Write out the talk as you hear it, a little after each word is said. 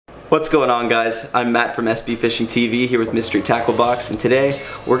What's going on, guys? I'm Matt from SBFishingTV here with Mystery Tackle Box, and today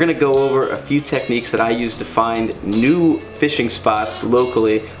we're going to go over a few techniques that I use to find new fishing spots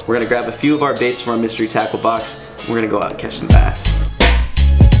locally. We're going to grab a few of our baits from our Mystery Tackle Box, and we're going to go out and catch some bass.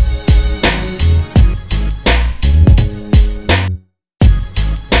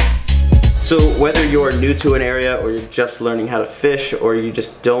 So whether you're new to an area or you're just learning how to fish or you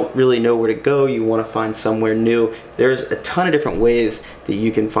just don't really know where to go, you want to find somewhere new, there's a ton of different ways that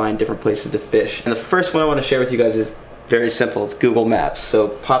you can find different places to fish. And the first one I want to share with you guys is very simple. It's Google Maps. So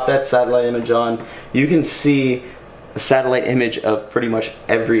pop that satellite image on. You can see a satellite image of pretty much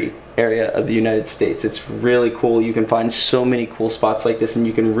every area of the United States. It's really cool. You can find so many cool spots like this, and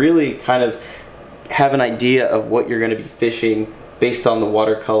you can really kind of have an idea of what you're going to be fishing based on the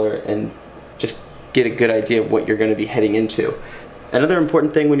watercolor and just get a good idea of what you're going to be heading into. Another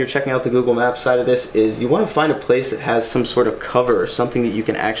important thing when you're checking out the Google Maps side of this is you want to find a place that has some sort of cover or something that you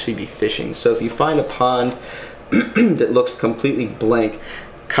can actually be fishing. So if you find a pond that looks completely blank,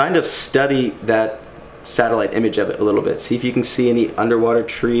 kind of study that satellite image of it a little bit. See if you can see any underwater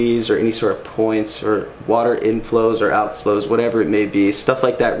trees or any sort of points or water inflows or outflows, whatever it may be. Stuff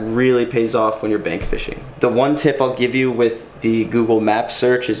like that really pays off when you're bank fishing. The one tip I'll give you with the Google Maps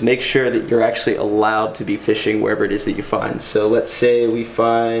search is make sure that you're actually allowed to be fishing wherever it is that you find. So let's say we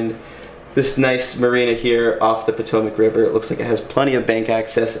find this nice marina here off the Potomac River. It looks like it has plenty of bank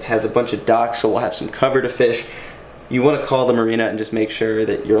access. It has a bunch of docks, so we'll have some cover to fish. You want to call the marina and just make sure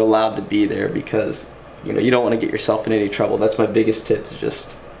that you're allowed to be there, because you don't want to get yourself in any trouble. That's my biggest tip, is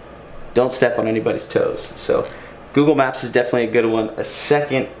just don't step on anybody's toes. So Google Maps is definitely a good one. A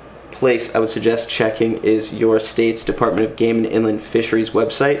second place I would suggest checking is your state's Department of Game and Inland Fisheries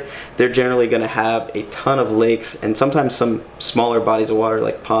website. They're generally going to have a ton of lakes and sometimes some smaller bodies of water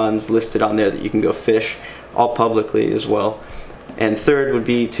like ponds listed on there that you can go fish, all publicly as well. And third would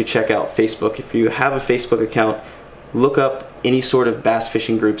be to check out Facebook. If you have a Facebook account, look up any sort of bass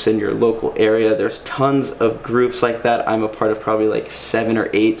fishing groups in your local area. There's tons of groups like that. I'm a part of probably like 7 or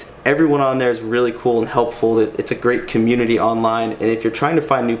 8. Everyone on there is really cool and helpful. It's a great community online, and if you're trying to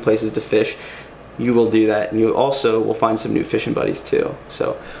find new places to fish, you will do that, and you also will find some new fishing buddies too.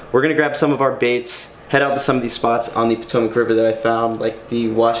 So we're gonna grab some of our baits, head out to some of these spots on the Potomac River that I found, like the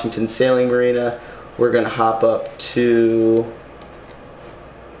Washington Sailing Marina. We're gonna hop up to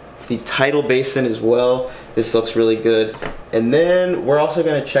the tidal basin as well. This looks really good. And then we're also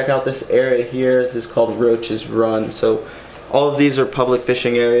going to check out this area here. This is called Roach's Run. So all of these are public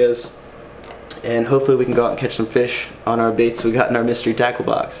fishing areas, and hopefully we can go out and catch some fish on our baits we got in our Mystery Tackle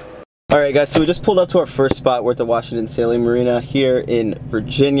Box. Alright guys, so we just pulled up to our first spot. We're at the Washington Sailing Marina here in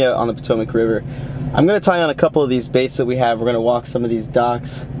Virginia on the Potomac River. I'm going to tie on a couple of these baits that we have. We're going to walk some of these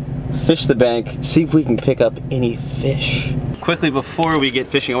docks, fish the bank, see if we can pick up any fish. Quickly before we get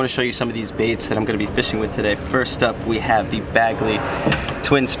fishing, I want to show you some of these baits that I'm going to be fishing with today. First up, we have the Bagley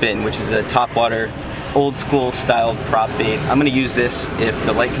Twin Spin, which is a topwater, old school style prop bait. I'm going to use this if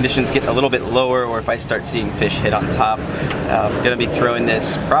the light conditions get a little bit lower or if I start seeing fish hit on top. I'm going to be throwing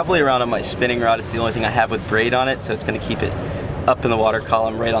this probably around on my spinning rod. It's the only thing I have with braid on it, so it's going to keep it up in the water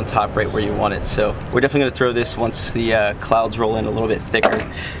column, right on top, right where you want it. So we're definitely going to throw this once the clouds roll in a little bit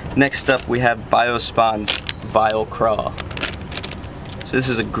thicker. Next up, we have Biospawn's Vile Craw. So this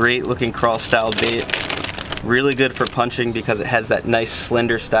is a great looking crawl styled bait. Really good for punching because it has that nice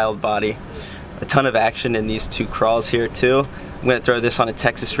slender styled body. A ton of action in these two crawls here too. I'm going to throw this on a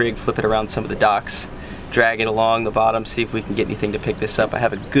Texas rig, flip it around some of the docks, drag it along the bottom, see if we can get anything to pick this up. I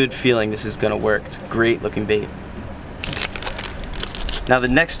have a good feeling this is going to work. It's a great looking bait. Now the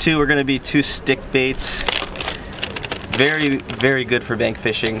next two are going to be two stick baits. Very, very good for bank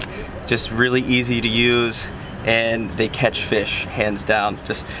fishing. Just really easy to use, and they catch fish, hands down.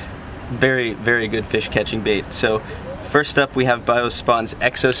 Just very, very good fish catching bait. So first up, we have Biospawn's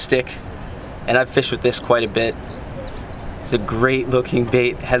Exo Stick, and I've fished with this quite a bit. It's a great looking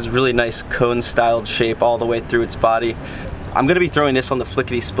bait, has really nice cone styled shape all the way through its body. I'm going to be throwing this on the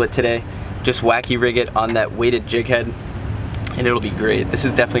Flickety Split today. Just wacky rig it on that weighted jig head, and it'll be great. This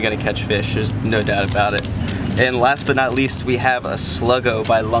is definitely going to catch fish, there's no doubt about it. And last but not least, we have a Sluggo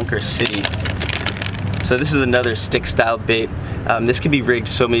by Lunker City. So this is another stick styled bait. This can be rigged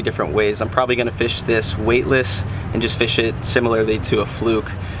so many different ways. I'm probably going to fish this weightless and just fish it similarly to a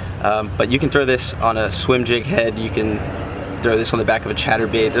fluke. But you can throw this on a swim jig head, you can throw this on the back of a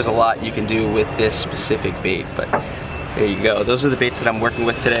chatterbait. There's a lot you can do with this specific bait, but there you go. Those are the baits that I'm working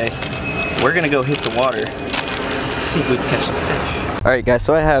with today. We're going to go hit the water, see if we can catch some fish. Alright guys,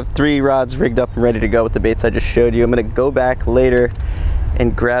 so I have 3 rods rigged up and ready to go with the baits I just showed you. I'm going to go back later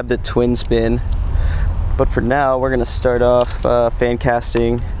and grab the twin spin. But for now, we're going to start off fan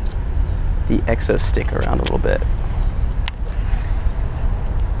casting the exo stick around a little bit.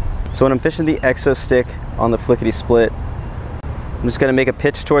 So when I'm fishing the exo stick on the flickety split, I'm just gonna make a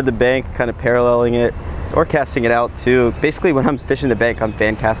pitch toward the bank, kind of paralleling it, or casting it out too. Basically when I'm fishing the bank, I'm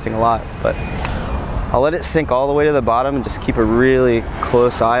fan casting a lot, but I'll let it sink all the way to the bottom and just keep a really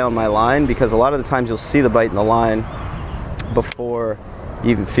close eye on my line, because a lot of the times you'll see the bite in the line before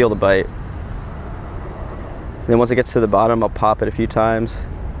you even feel the bite. And then once it gets to the bottom, I'll pop it a few times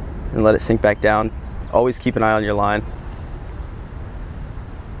and let it sink back down. Always keep an eye on your line.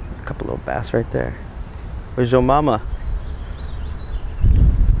 A couple little bass right there. Where's your mama?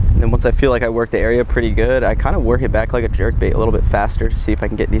 And then once I feel like I work the area pretty good, I kind of work it back like a jerkbait a little bit faster to see if I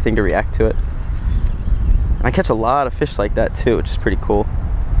can get anything to react to it. And I catch a lot of fish like that too, which is pretty cool.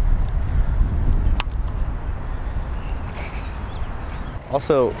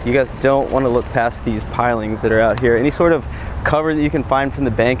 Also, you guys don't want to look past these pilings that are out here. Any sort of cover that you can find from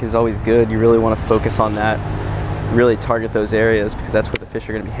the bank is always good. You really want to focus on that, really target those areas, because that's where the fish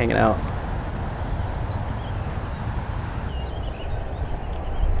are going to be hanging out.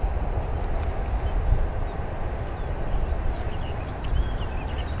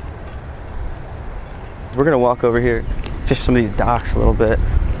 We're going to walk over here, fish some of these docks a little bit,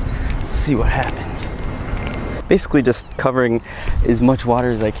 see what happens. Basically just covering as much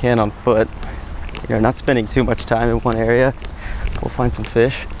water as I can on foot. You know, not spending too much time in one area. We'll find some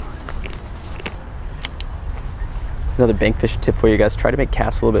fish. It's another bank fish tip for you guys. Try to make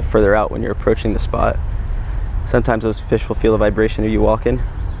casts a little bit further out when you're approaching the spot. Sometimes those fish will feel the vibration of you walking.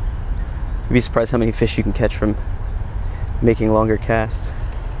 You'd be surprised how many fish you can catch from making longer casts.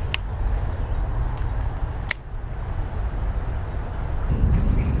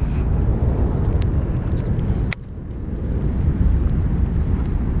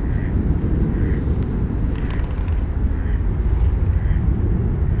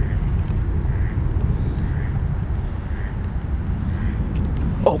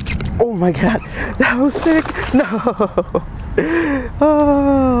 Oh my God, that was sick. No.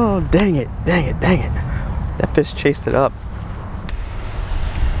 Oh, dang it, dang it, dang it. That fish chased it up.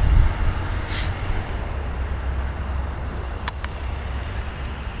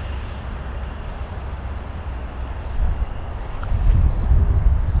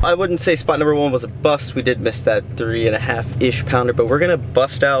 I wouldn't say spot number one was a bust. We did miss that 3.5-ish pounder, but we're gonna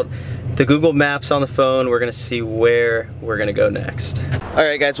bust out the Google Maps on the phone. We're gonna see where we're gonna go next. All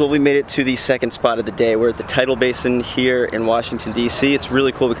right guys, well we made it to the second spot of the day. We're at the tidal basin here in Washington, D.C. It's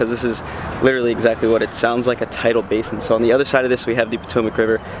really cool because this is literally exactly what it sounds like, a tidal basin. So on the other side of this we have the Potomac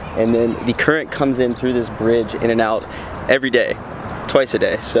River, and then the current comes in through this bridge in and out every day, twice a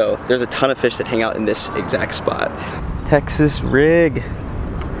day. So there's a ton of fish that hang out in this exact spot. Texas rig.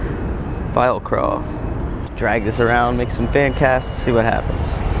 File crawl. Drag this around, make some fan casts, see what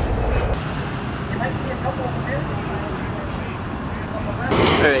happens.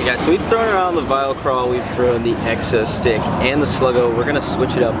 Alright guys, so we've thrown around the vial crawl, we've thrown the exo stick and the sluggo. We're gonna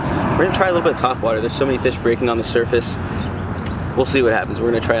switch it up. We're gonna try a little bit of top water. There's so many fish breaking on the surface. We'll see what happens.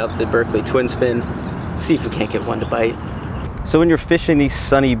 We're gonna try out the Berkeley twin spin, see if we can't get one to bite. So when you're fishing the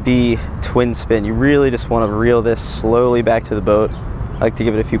Sunny B twin spin, you really just want to reel this slowly back to the boat. I like to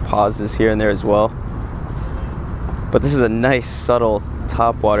give it a few pauses here and there as well. But this is a nice subtle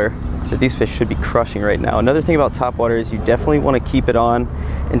topwater that these fish should be crushing right now. Another thing about topwater is you definitely want to keep it on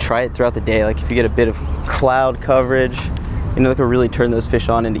and try it throughout the day. Like if you get a bit of cloud coverage, you know, that can really turn those fish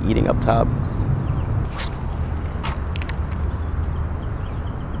on into eating up top.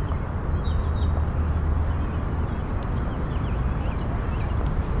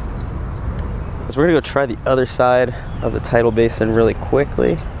 So we're gonna go try the other side of the tidal basin really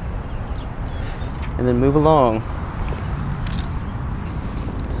quickly and then move along.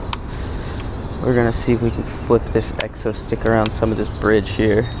 We're gonna see if we can flip this exo stick around some of this bridge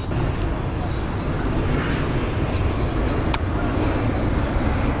here.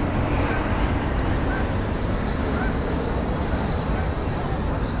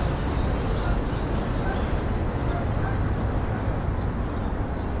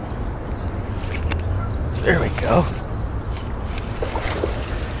 There we go.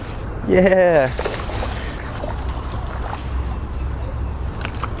 Yeah.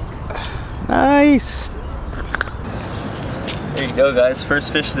 Nice. There you go guys,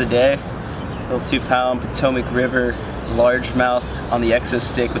 first fish of the day. Little 2-pound Potomac River largemouth on the exo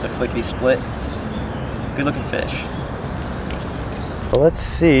stick with a flickety split. Good looking fish. Well, let's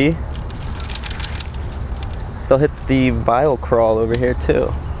see if they'll hit the vial crawl over here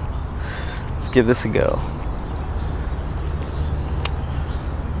too. Let's give this a go.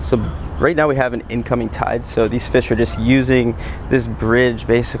 So right now we have an incoming tide, so these fish are just using this bridge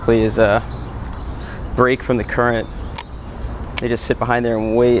basically as a break from the current. They just sit behind there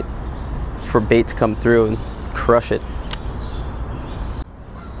and wait for bait to come through and crush it.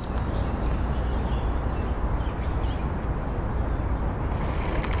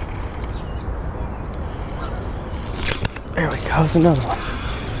 There we go, there's another one.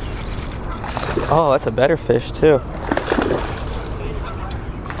 Oh, that's a better fish too.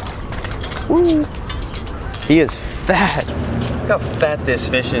 Woo. He is fat. Look how fat this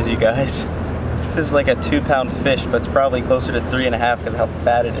fish is, you guys. This is like a 2-pound fish, but it's probably closer to 3.5 because of how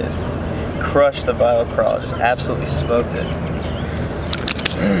fat it is. Crushed the vile crawl, just absolutely smoked it.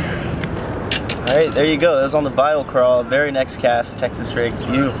 All right, there you go. That was on the vile crawl. Very next cast, Texas rig,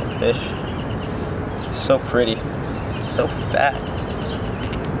 beautiful fish. So pretty, so fat.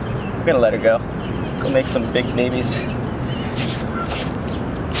 We're gonna let her go. Go make some big babies.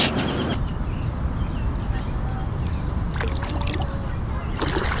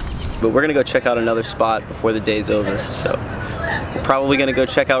 But we're gonna go check out another spot before the day's over. So we're probably gonna go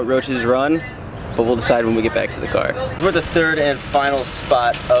check out Roach's Run, but we'll decide when we get back to the car. We're at the third and final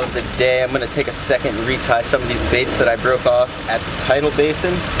spot of the day. I'm gonna take a second and retie some of these baits that I broke off at the tidal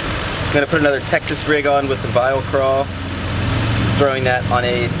basin. I'm gonna put another Texas rig on with the vile crawl, throwing that on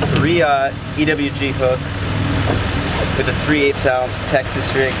a 3/0 EWG hook with a 3/8 ounce Texas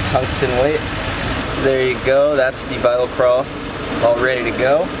rig tungsten weight. There you go, that's the vile crawl all ready to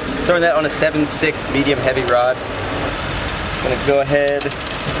go. Throwing that on a 7/6 medium heavy rod. I'm gonna go ahead,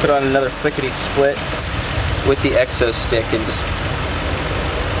 put on another flickety split with the exo stick and just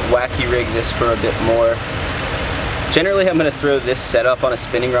wacky rig this for a bit more. Generally I'm gonna throw this setup on a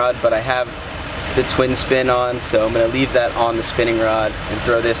spinning rod, but I have the twin spin on, so I'm gonna leave that on the spinning rod and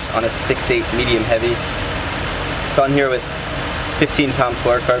throw this on a 6/8 medium heavy. It's on here with 15-pound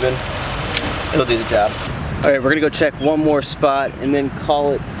fluorocarbon. It'll do the job. All right, we're gonna go check one more spot and then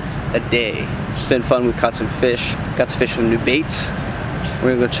call it a day. It's been fun, we caught some fish, got to fish some new baits. We're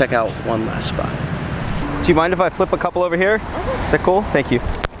gonna go check out one last spot. Do you mind if I flip a couple over here? Is that cool? Thank you.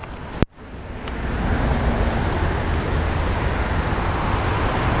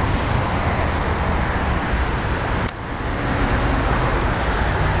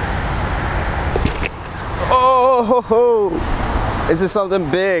 Oh, this is something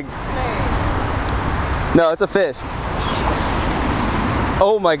big. No, it's a fish.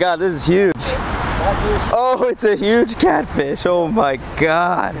 Oh my God, this is huge. Oh, it's a huge catfish. Oh my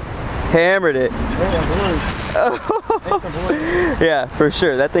God. Hammered it. Yeah, for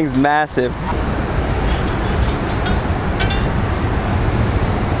sure. That thing's massive.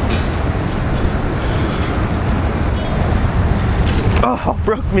 Oh,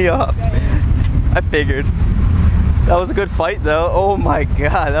 broke me off. I figured. That was a good fight though. Oh my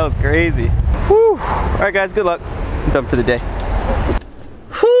God, that was crazy. Whew. All right guys, good luck. I'm done for the day.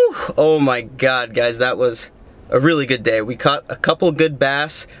 Whew. Oh my God, guys, that was a really good day. We caught a couple good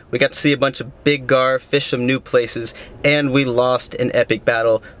bass. We got to see a bunch of big gar, fish some new places, and we lost an epic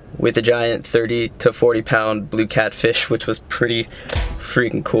battle with a giant 30 to 40 pound blue catfish, which was pretty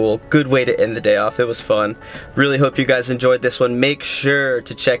freaking cool. Good way to end the day off. It was fun. Really hope you guys enjoyed this one. Make sure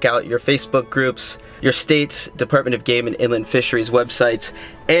to check out your Facebook groups, your state's Department of Game and Inland Fisheries websites,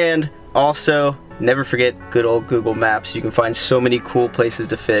 and also never forget good old Google Maps. You can find so many cool places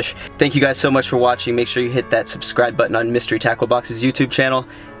to fish. Thank you guys so much for watching. Make sure you hit that subscribe button on Mystery Tackle Box's YouTube channel,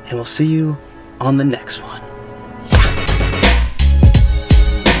 and we'll see you on the next one.